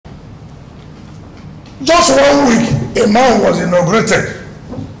Just 1 week, a man was inaugurated.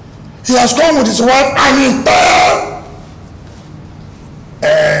 He has come with his wife and entire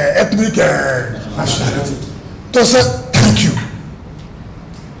ethnic nationality to say thank you.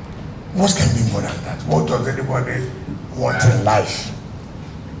 What can be more than that? What does anybody want in life?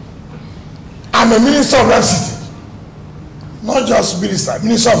 I'm a minister of that city. Not just minister.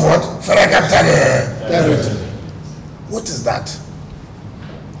 Minister of what? Federal Capital Territory. What is that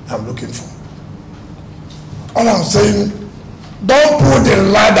I'm looking for? All I'm saying, don't put the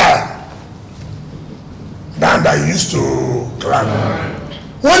ladder down that you used to climb.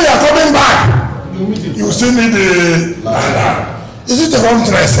 When you are coming back, you still need the ladder. Is it the wrong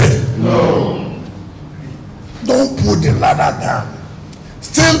thing I said? No. Don't put the ladder down.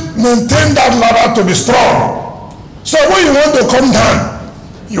 Still maintain that ladder to be strong. So when you want to come down,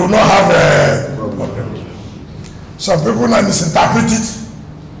 you will not have a problem. Some people now misinterpret it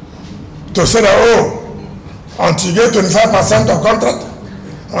to say that, oh, until you get 25% of contract,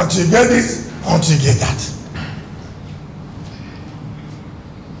 until you get this, until you get that.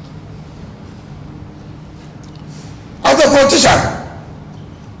 As a politician,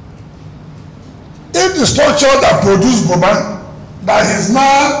 if the structure that produced Boban, that is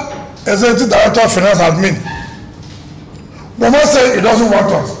now executive director of finance admin, Boban said he doesn't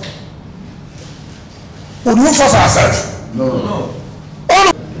want us, would we force ourselves? No.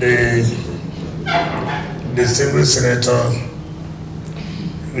 The distinguished senator,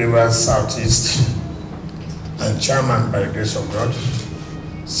 Rivers Southeast, and chairman by the grace of God,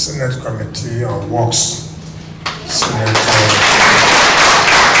 Senate Committee on Works, Senator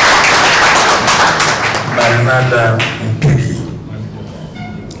Barinada Mpigi,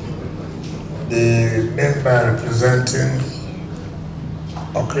 the member representing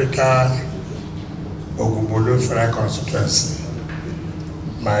Okrika Ogubolu Federal Constituency,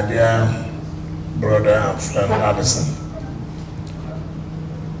 my dear brother and friend Addison,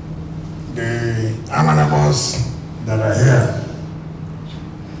 the honorables that are here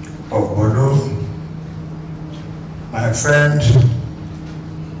of Bolu, my friend,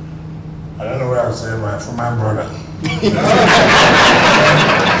 I don't know what I'll say, my former brother,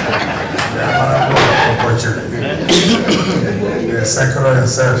 the honorable Opochiri, the secular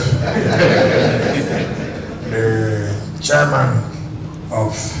himself, the chairman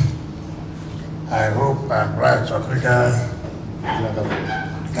of, I hope I'm right, Africa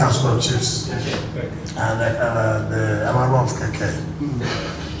Council of Chiefs, and the honorable of KK,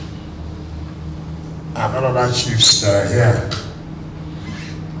 and all other chiefs that are here.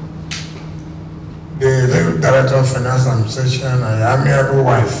 The Director of Finance Administration and your amiable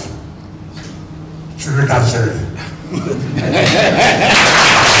wife, Fubara.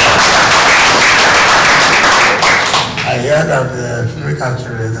 I hear that the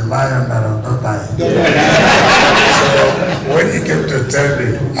Fubara is the lion that has not died. So when he came to tell me,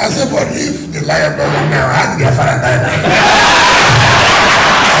 I said, but if the lion doesn't die, how did your father die now?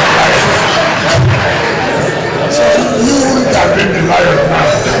 So you have been the lion now.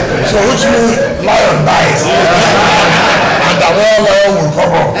 So which means lion dies. And the whole lion will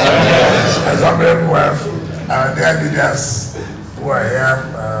come up. And some people have their leaders who are here,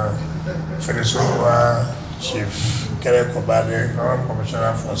 Felisova, Chief Kere Kobade, Honorable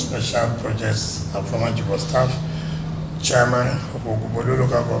Commissioner for Special Projects and former Chief of Staff, Chairman of Ogubolu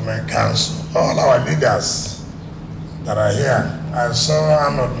Local Government Council, all our leaders that are here. I saw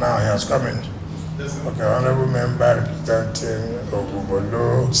Arnold now, he has come in. Okay, honorable member representing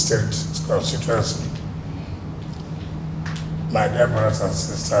Ogubolu State Constituency. My dear brothers and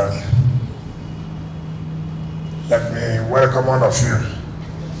sisters, let me welcome all of you.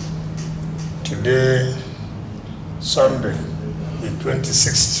 Today, Sunday, the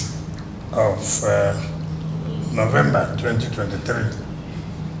 26th of November 2023,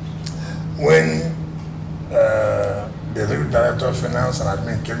 when the Director of Finance and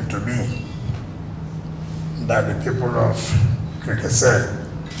Admin came to me, that the people of Krikese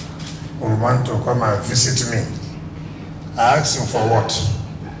would want to come and visit me. I asked him for what?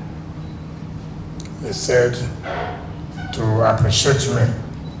 He said to appreciate me.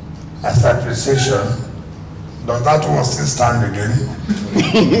 As appreciation, does that one still stand again?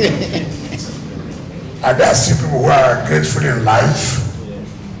 Are there still people who are grateful in life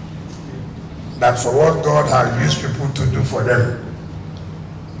that for what God has used people to do for them,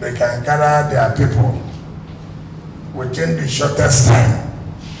 they can gather their people within the shortest time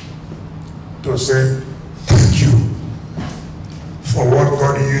to say thank you for what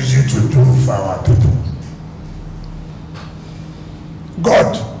God used you to do for our people.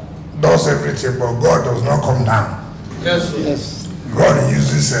 God does everything, but God does not come down. Yes. God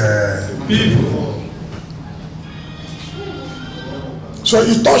uses people. So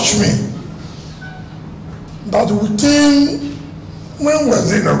it touched me that within, when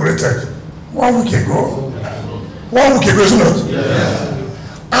was it inaugurated? 1 week ago? 1 week ago, isn't it? Yes.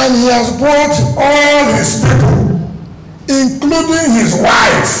 And he has brought all his people, including his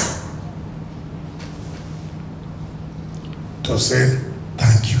wife, to say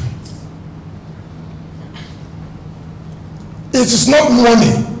thank you. It is not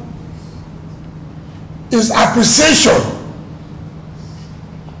money, it's appreciation.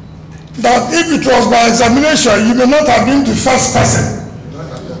 That if it was by examination, you may not have been the first person.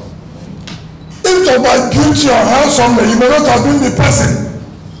 If it was by beauty or handsomeness, you may not have been the person.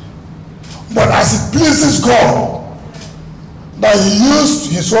 But as it pleases God, that he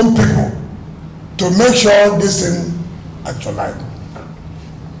used his own people to make sure this thing actualized.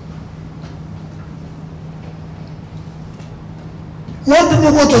 When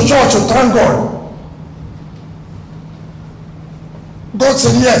people go to church to thank God, God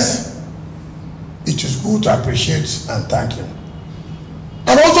said yes. It is good to appreciate and thank him.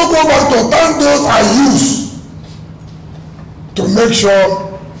 And also go back to thank those I use to make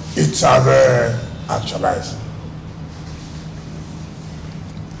sure it has actualized.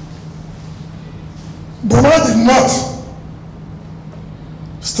 Bombshell did not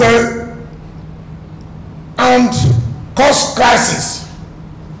stay and cause crisis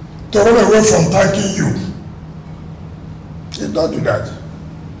to run away from thanking you. He did not do that.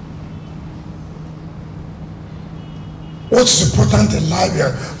 What is important in life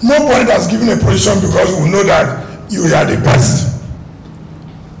here? Nobody has given a position because we know that you are the best.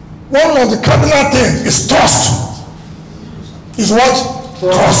 One of the cardinal things is trust. Is what?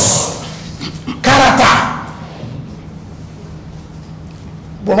 Trust. Character.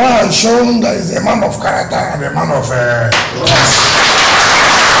 Bombshell has shown that he's a man of character and a man of trust.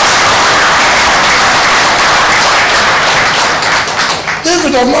 If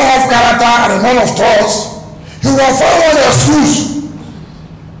he does not have character and a man of trust, he will find one excuse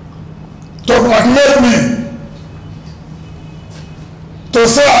to blackmail me, to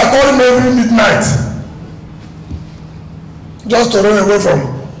say I call him every midnight, just to run away from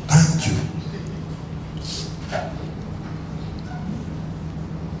thank you.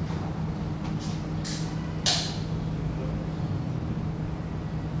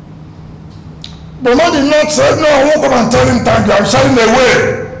 But man did not say, no, I won't come and tell him thank you, I'm shying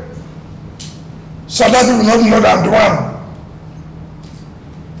away. So that he will not know that I'm the one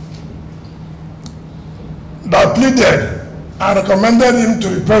that pleaded and recommended him to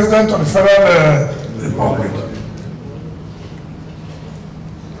the President of the Federal Republic.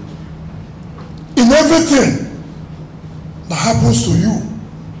 In everything that happens to you,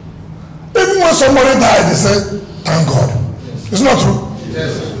 even when somebody died, they say, thank God. It's not true.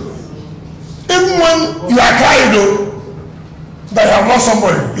 Yes. Even when you are crying though, that you have lost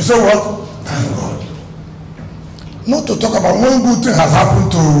somebody, you say what? Thank God. Not to talk about when good thing has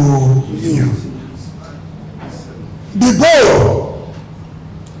happened to you. Be bold.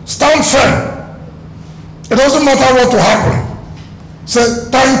 Stand firm. It doesn't matter what will happen. Say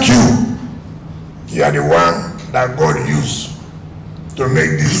thank you. You are the one that God used to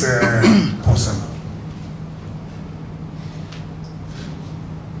make this possible.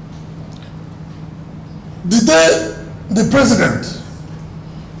 The day the president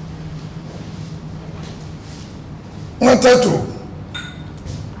wanted to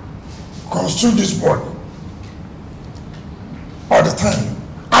construct this board, all the time,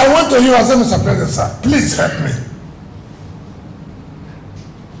 I went to him and said, Mr. President, sir, please help me.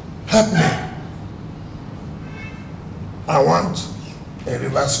 Help me. I want a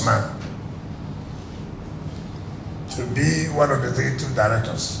reverse man to be one of the executive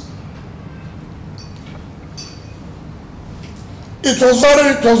directors. It was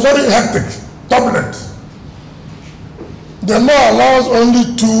very hectic, turbulent. The law allows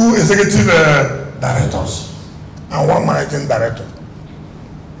only 2 executive directors and 1 managing director.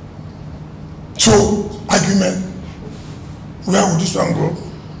 So, argument, where would this one go?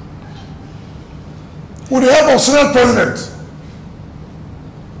 With the help of Senate President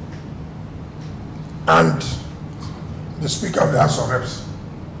and the Speaker of the House of Reps,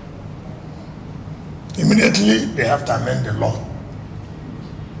 immediately they have to amend the law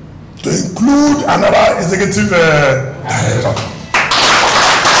to include another executive director.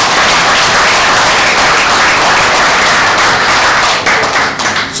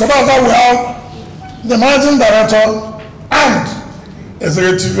 So that's how we have the managing director and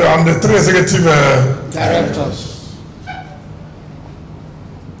executive and the 3 executive directors.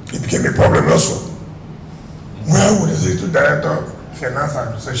 It became a problem also. Where would the executive director, finance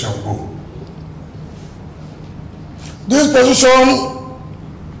administration go? This position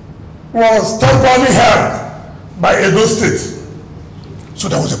was temporarily held by Edo State. So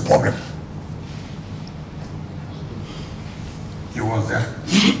there was a problem. He was there.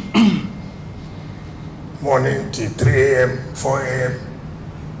 Morning till 3 a.m., 4 a.m.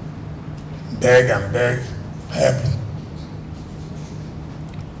 Beg and beg, help.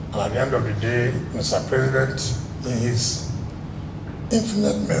 And at the end of the day, Mr. President, in his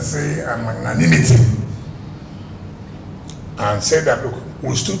infinite mercy and magnanimity, and said that, look,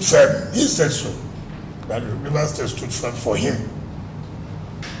 we stood firm. He said so, that the River State stood firm for him.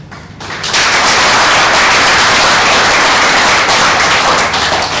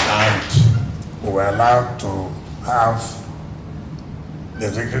 And we were allowed to have the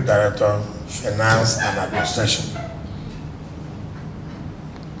Executive Director, Finance and Administration.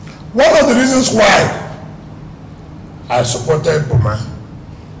 One of the reasons why I supported Boma,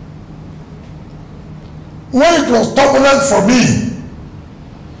 when it was turbulent for me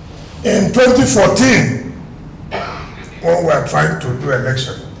in 2014, when we were trying to do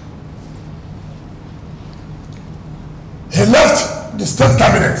election, he left the state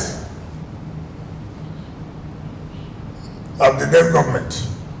cabinet of the then government,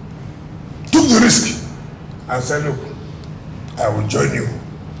 took the risk and said, look, I will join you.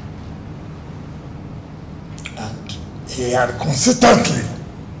 And he had consistently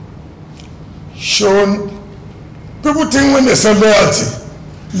shown, people think when they say loyalty,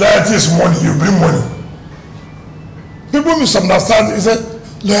 loyalty is money, you bring money. People misunderstand, he said,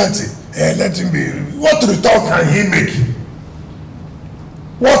 loyalty, let him be, what return can he make?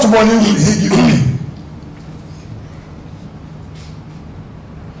 What money will he give me?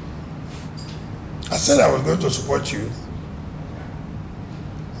 I said I was going to support you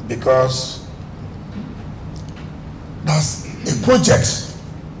because that's a project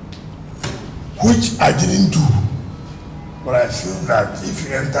which I didn't do. But I feel that if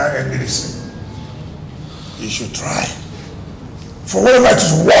you enter NDC, you should try. For whatever it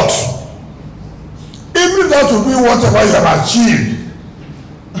is worth. Even that will be whatever you have achieved.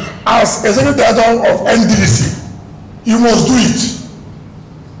 As Executive Director of NDC, you must do it.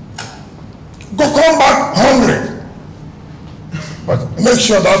 Go come back hungry. But make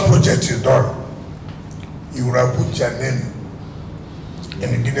sure that project is done. You will have put your name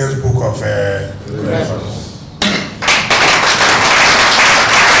in the Guinness Book of Records.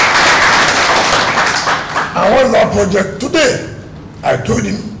 And what's that project today? I told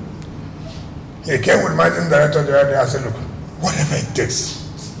him. He came with managing director the other day. I said, look, whatever it takes,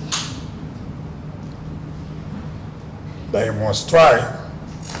 that you must try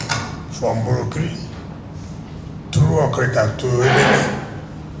from Burukri through Okrika to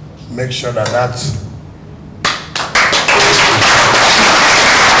Elene. Make sure that that's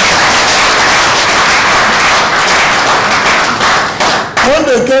when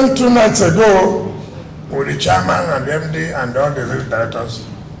they came 2 nights ago with the chairman and the MD and all the directors,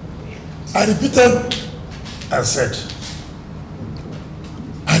 I repeated, I said,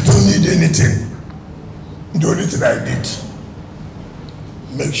 I don't need anything. The only thing I did,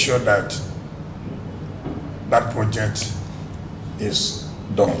 make sure that that project is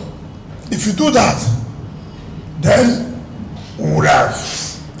done. If you do that, then we would have,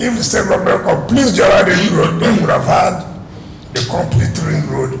 if the state government completes the other ring road, then we would have had the complete ring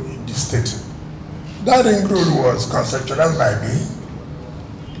road in the state. That ring road was conceptualized by me,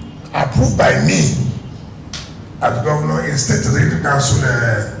 approved by me as governor in state executive council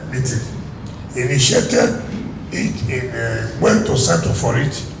meeting. Initiated it, went to settle for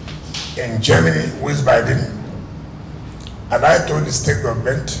it in Germany with Biden. And I told the state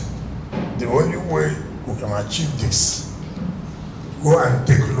government, the only way we can achieve this, go and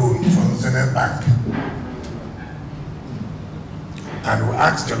take loan from Zenith Bank. And we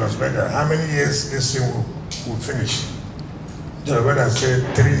asked Julius Berger, how many years this thing will finish? Julius Berger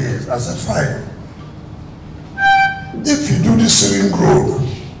said 3 years. I said, fine. If you do this ring road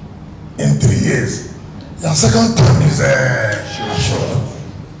in 3 years, your second term is sure.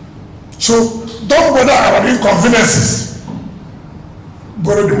 So don't bother about inconveniences.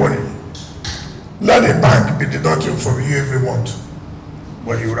 Borrow the money. Let the bank be deducting from you every month.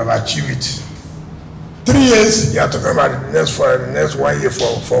 But you will have achieved it. 3 years, you have to come about the next 1 year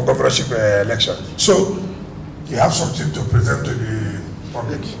for governorship election. So you have something to present to the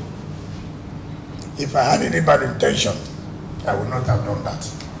public. If I had any bad intention, I would not have done that.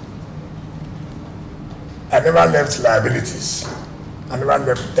 I never left liabilities. I never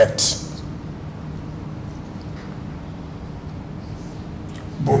left debt.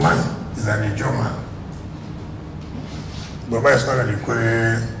 Boma is an Ijo man. Boma is not an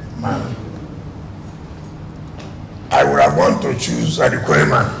Ikore man. I would have wanted to choose an Ikore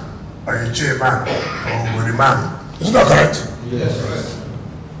man or a chairman or a man. Is that correct? Yes.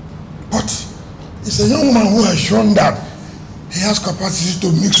 But it's a young man who has shown that he has capacity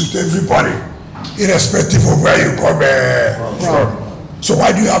to mix with everybody, irrespective of where you come from. So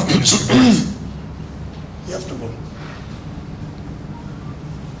why do you have to discriminate? You have to go.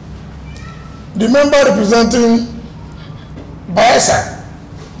 The member representing Bayelsa,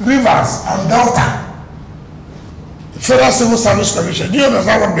 Rivers, and Delta, Federal Civil Service Commission. Do you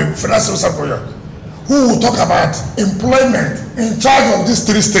understand what the Federal Civil Service Commission? Who will talk about employment in charge of these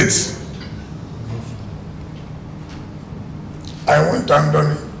 3 states? I went to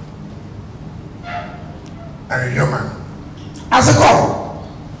Andoni and a young man. As a couple,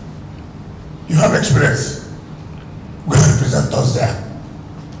 you have experience. Will you represent us there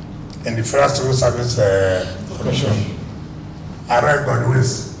in the Federal Civil Service Commission? I read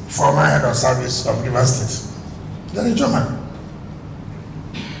Godwin's former head of service of Rivers State. Then a German.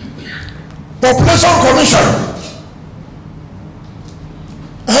 Population Commission.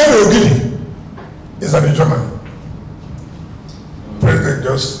 Henry Ogini is a German. President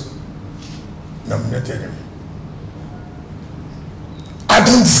just nominated him. I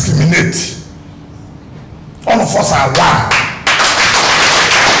don't discriminate. All of us are one.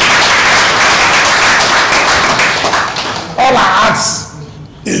 All I ask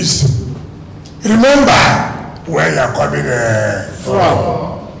is remember where you are coming from.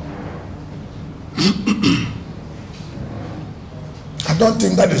 I don't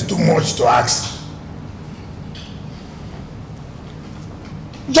think that is too much to ask.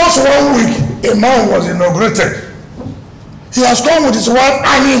 Just 1 week, a man was inaugurated. He has come with his wife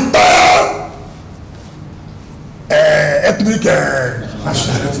and entire ethnic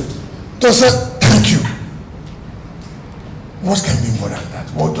nationality to say thank you. What can be more than that?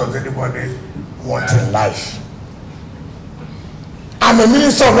 What does anybody want in life? I'm a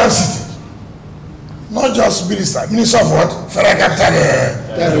minister of that city. Not just minister. Minister of what? Federal Capital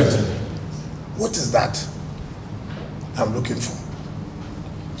Territory. What is that I'm looking for?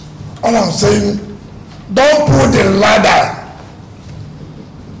 All I'm saying, don't put the ladder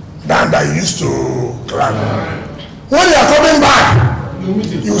down that you used to climb. When you are coming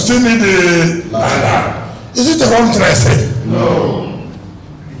back, you still need the ladder. Is it the wrong thing I said? No.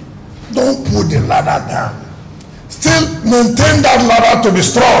 Don't put the ladder down. Still maintain that ladder to be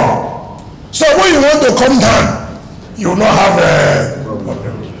strong. So when you want to come down, you will not have a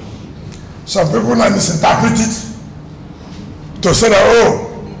problem. Some people now misinterpret it to say that, oh,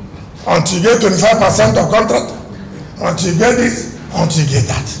 until you get 25% of contract, until you get this, until you get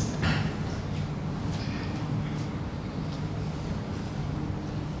that.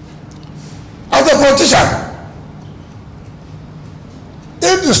 As a politician,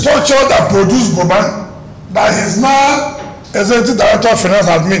 if the structure that produced Boban, that is now executive director of finance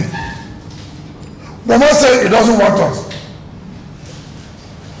admin, Boban said he doesn't want us,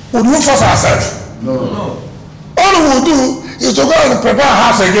 would we force ourselves? No. All we will do is to go and prepare a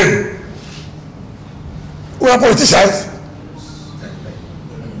house again. We are politicians.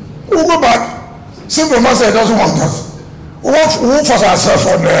 We will go back. Simple man said he doesn't want us. We will force ourselves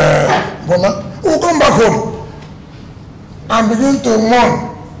on Boban. We will come back home and begin to mourn.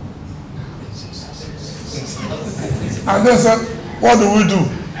 And then say, what do we do?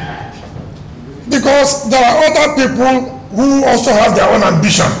 Because there are other people who also have their own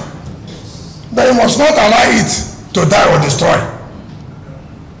ambition. That you must not allow it to die or destroy.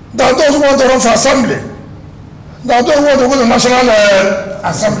 There are those who want to run for assembly. There are those who want to go to National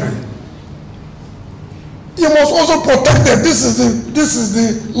Assembly. You must also protect them. This is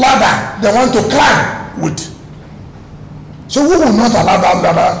the ladder they want to climb with. So we will not allow that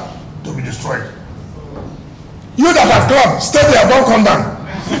ladder to be destroyed. You that have climbed, stay there, don't come down.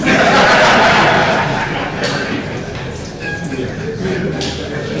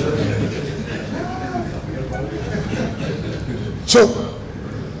 So,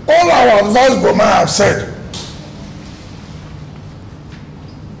 all our advice Boma have said,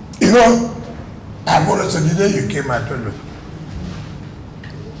 you know, I've always said the day you came, I told you,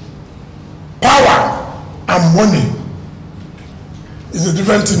 power and money is a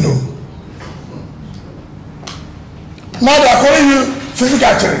different thing, no? Now they are calling you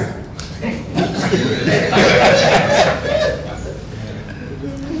physical training.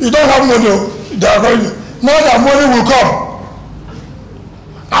 You don't have money, they are calling you. Now that money will come.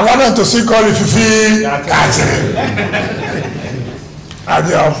 I want them to see call you Fifi catching. And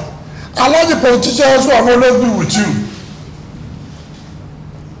they have. I like the politicians who have always been with you.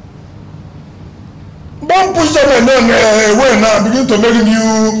 Don't push them away now, begin to make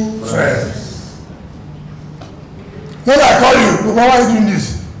new friends. When I call you, why are you doing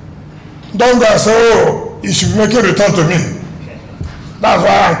this? Don't go and say, oh, you should make a return to me. That's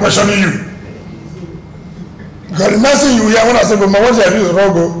why I'm questioning you. Because the next thing you hear when I say, but my what I do is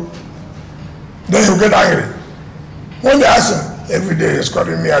wrong, then you get angry. When they ask him, every day he's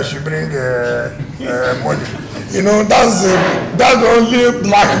calling me, I should bring money. You know, that's the only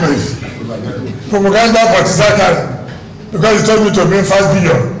blackmail. Propaganda partisan, because he told me to bring 5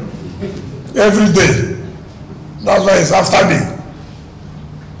 billion every day. That's why he's after me.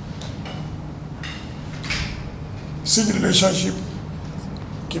 See the relationship,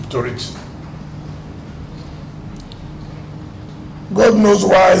 keep to it. God knows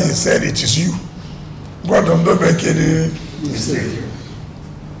why he said it is you. God don't make any mistake.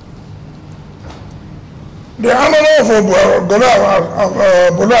 The honor of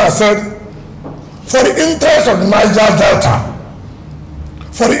Bola said, for the interest of the Niger Delta,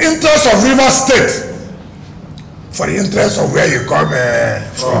 for the interest of River State, for the interest of where you come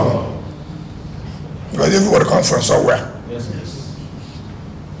from. Because everybody comes from somewhere. Yes.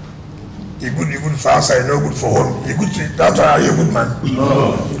 You good for outside, no good for home. You good to, that's why you're a good man.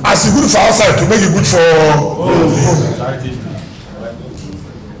 No. As you good for outside, to make you good for home.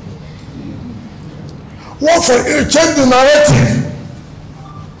 What for? Change the narrative.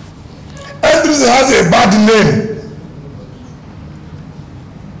 Everything has a bad name.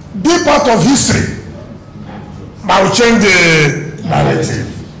 Be part of history. But we change the narrative.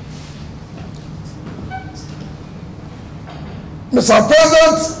 Mr.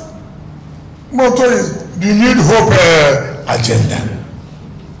 President, motto is the Need Hope agenda.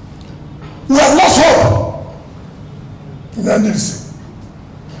 We have lost hope.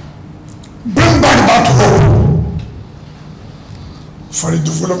 Bring back that hope for the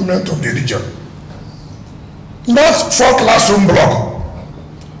development of the region. Not 4 classroom block,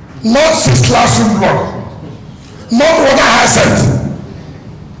 not 6 classroom block, not water asset,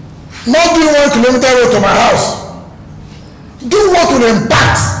 not doing 1 kilometer road to my house. Do what will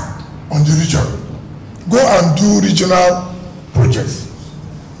impact on the region. Go and do regional projects.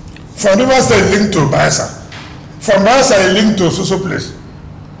 From River State linked to Bayelsa. From Bayelsa linked to Soso place.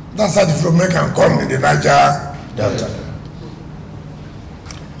 That's how development can come in the Niger Delta.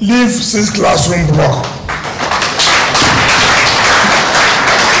 Leave 6 classroom block.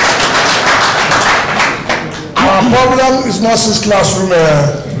 Our problem is not 6 classroom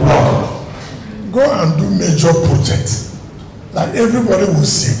block. Go and do major projects that everybody will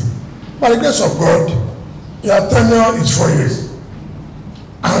see. By the grace of God, your tenure is 4 years.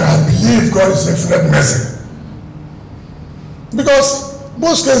 And I believe God is infinite mercy. Because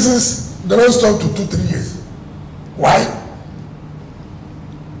most cases, they don't stop to 2-3 years. Why?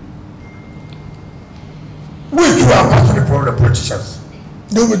 We too are part of the problem, politicians.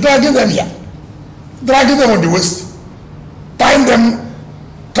 They will be dragging them here, dragging them on the waist, tying them.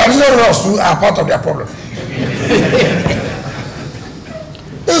 Traditional laws too are part of their problem.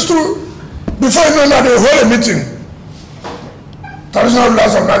 It's true. Before you know that, they hold a meeting. Traditional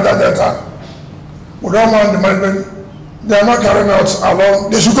rulers of Niger Delta, we don't want the management, they are not carrying out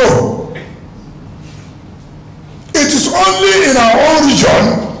along, they should go. It is only in our own region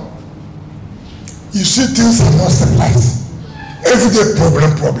you see things are not stabilized. Every day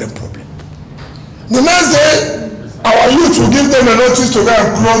problem. The next day, our youth will give them a notice to go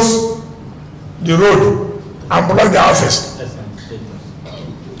and close the road and block the office.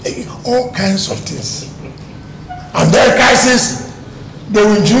 All kinds of things. And their crisis, they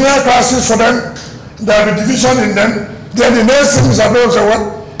will engineer crisis for them, there will be division in them, then the next thing is that they say,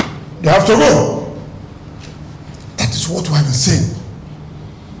 well, they have to go. That is what we have been saying.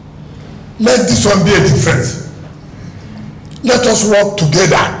 Let this one be a difference. Let us work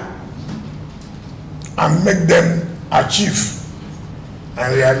together and make them achieve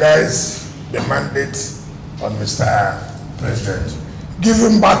and realize the mandate of Mr. President.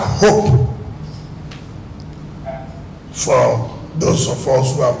 Giving back hope for those of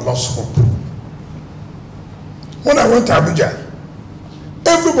us who have lost hope. When I went to Abuja,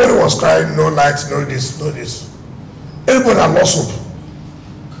 everybody was crying, no lights, no this, no this. Everybody had lost hope.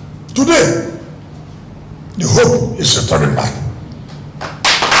 Today, the hope is returning back.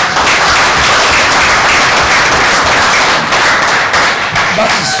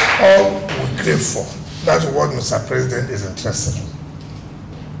 That is all we crave for. That's what Mr. President is interested in.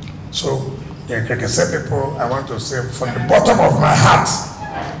 So, the Kekese people, I want to say from the bottom of my heart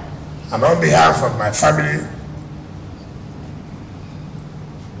and on behalf of my family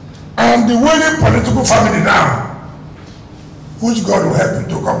and the winning political family now, which God will help you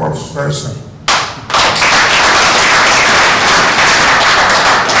to come up very soon.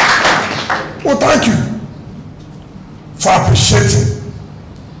 Well, thank you for appreciating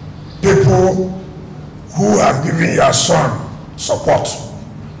people people who have given your son support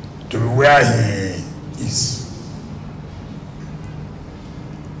to be where he is.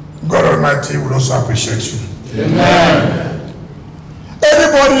 God Almighty will also appreciate you. Amen.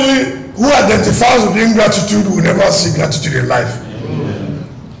 Anybody who identifies with ingratitude will never see gratitude in life. Amen.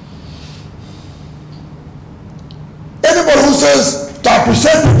 Anybody who says to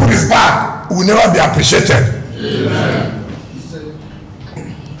appreciate people is bad will never be appreciated. Amen.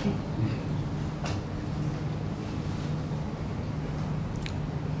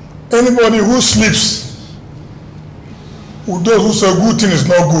 Anybody who sleeps with those who say good thing is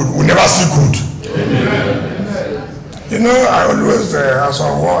not good will never see good. Amen. You know, I always,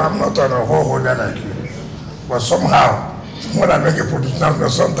 I'm not on a whole holder like you, but somehow, when I make a prediction,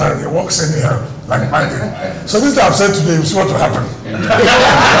 sometimes it works in here, like magic. So this I've said today, you see what will happen.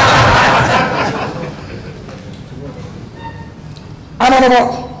 Another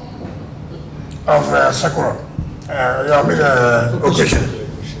of Sakura, occasion.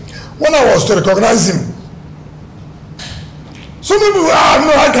 When I was to recognize him, some people, no,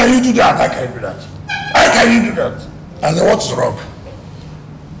 how can you do that? How can you do that? How can you do that? I said, what's wrong?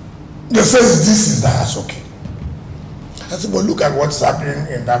 They say, this is that, that's okay. I said, but look at what's happening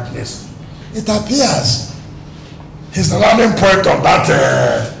in that place. It appears he's the landing point of that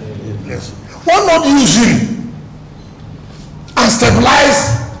place. Why not use him and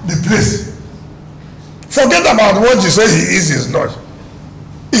stabilize the place? Forget about what you say he is not.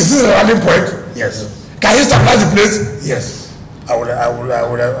 Is this a landing point? Yes. Can he stabilize the place? Yes. I will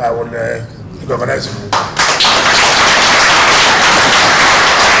recognize him.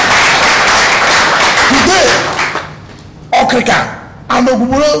 Today, Okrika and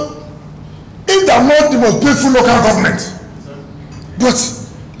Oguburo, if they are not the most peaceful local government, but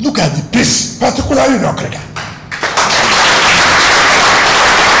look at the peace, particularly in Okrika.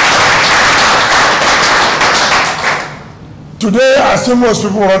 Today, I see most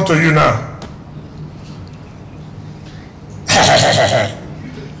people run to you now.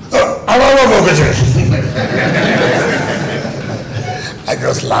 I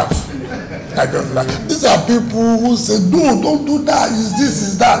just laugh. These are people who say, no, don't do that, is this,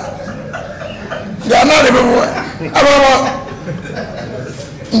 is that. They are not the people.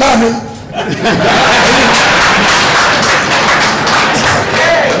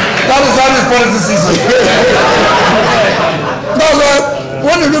 That is how this politics is. That's why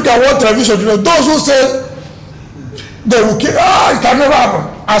when you look at what television, you know, those who say they will kill, it can never happen.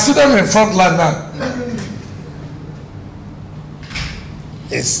 I see them in front line now.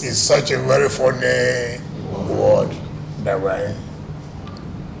 It's such a very funny word that we're in.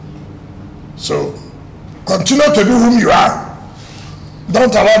 So continue to be whom you are.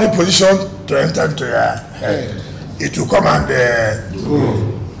 Don't allow the position to enter into your head. It will come and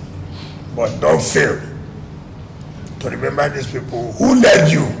go. But don't fail to remember these people who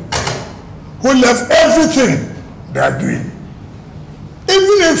led you, who left everything they are doing.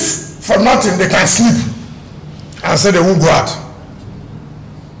 Even if for nothing they can sleep and say they won't go out.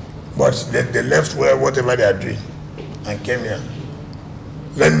 But they left whatever they are doing and came here.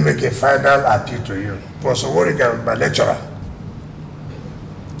 Let me make a final appeal to you. Professor Wike, my lecturer.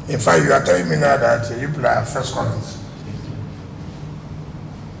 In fact, you are telling me now that you are first comings.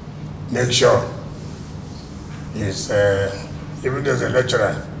 Make sure is even there's a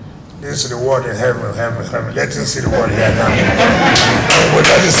lecturer, this is the word in heaven. Let him see the word here now.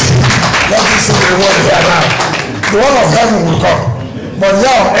 Let him see the word here now. The word of heaven will come. But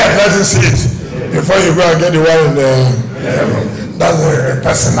here on earth, let him see it before you go and get the word in heaven. That's a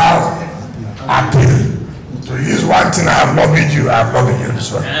personal appeal. To use one thing, I have lobbied you, I have lobbied you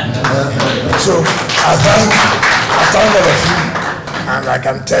this one. So I thank all of you. And I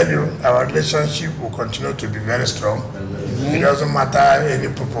can tell you, our relationship will continue to be very strong. It doesn't matter any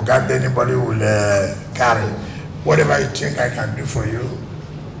propaganda anybody will carry. Whatever you think I can do for you,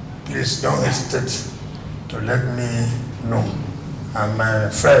 please don't hesitate to let me know. And my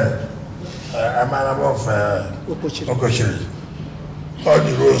friend, I'm a member of Okochiri. All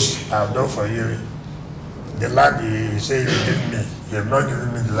the roads I've done for you, the land you say you give me, you have not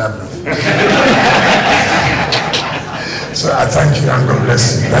given me the land. So I thank you and God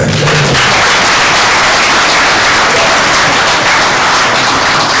bless you. Thank you.